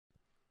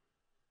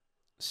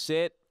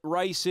Set,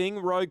 racing,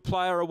 Rogue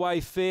Player away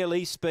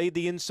fairly. Speed,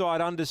 the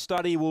inside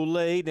understudy will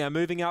lead. Now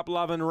moving up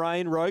Love and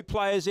Rain. Rogue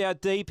Player's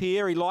out deep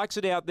here. He likes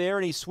it out there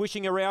and he's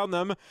swishing around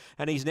them.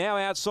 And he's now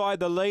outside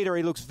the leader.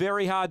 He looks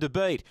very hard to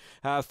beat.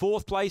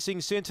 Fourth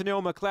placing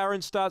Sentinel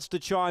McLaren starts to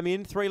chime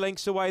in. 3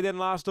 lengths away then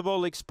last of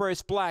all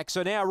Express Black.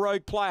 So now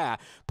Rogue Player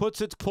puts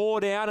its paw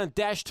down and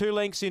dash 2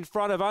 lengths in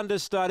front of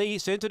understudy.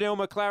 Sentinel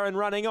McLaren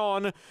running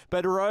on.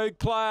 But Rogue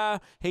Player,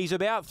 he's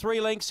about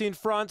 3 lengths in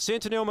front.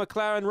 Sentinel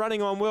McLaren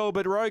running on well,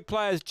 but Rogue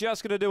Player's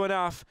just going to do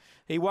enough.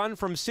 He won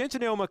from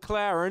Sentinel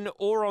McLaren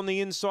or on the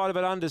inside of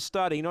it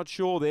understudy. Not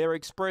sure there.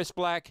 Express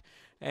Black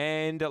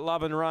and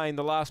Love and Rain,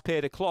 the last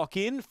pair to clock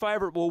in.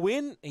 Favourite will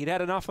win. He'd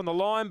had enough on the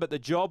line, but the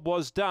job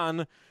was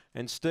done.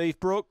 And Steve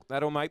Brook,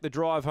 that'll make the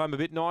drive home a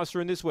bit nicer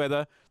in this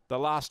weather. The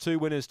last 2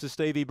 winners to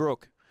Stevie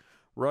Brook.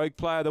 Rogue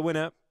Player, the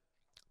winner.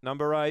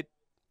 Number 8.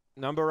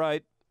 Number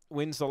 8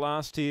 wins the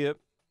last here.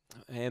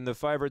 And the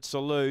favourite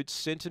salutes.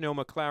 Sentinel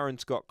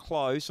McLaren's got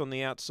close on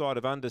the outside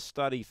of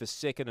understudy for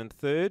 2nd and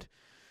 3rd.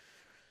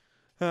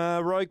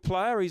 Rogue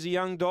Player, he's a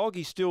young dog.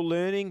 He's still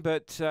learning,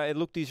 but it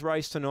looked his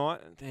race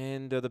tonight.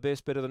 And the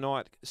best bet of the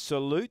night,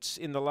 salutes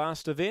in the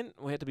last event.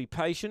 We had to be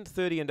patient.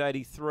 30 and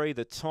 83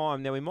 the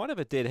time. Now, we might have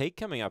a dead heat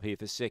coming up here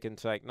for second,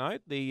 take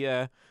note.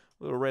 The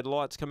little red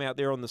lights come out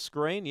there on the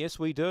screen. Yes,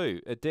 we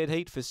do. A dead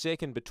heat for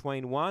second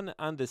between 1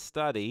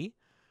 understudy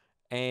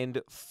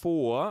and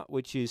 4,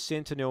 which is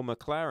Sentinel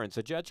McLaren.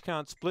 So judge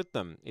can't split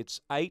them.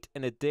 It's 8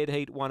 and a dead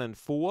heat 1 and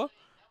 4.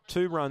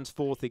 2 runs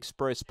 4th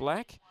Express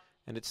Black.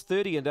 And it's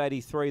 30 and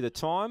 83 the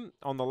time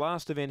on the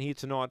last event here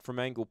tonight from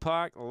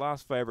Angle-Park. The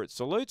last favourite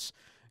salutes.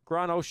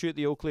 Grant, I'll shoot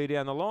the all clear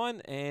down the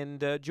line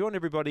and join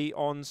everybody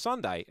on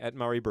Sunday at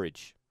Murray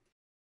Bridge.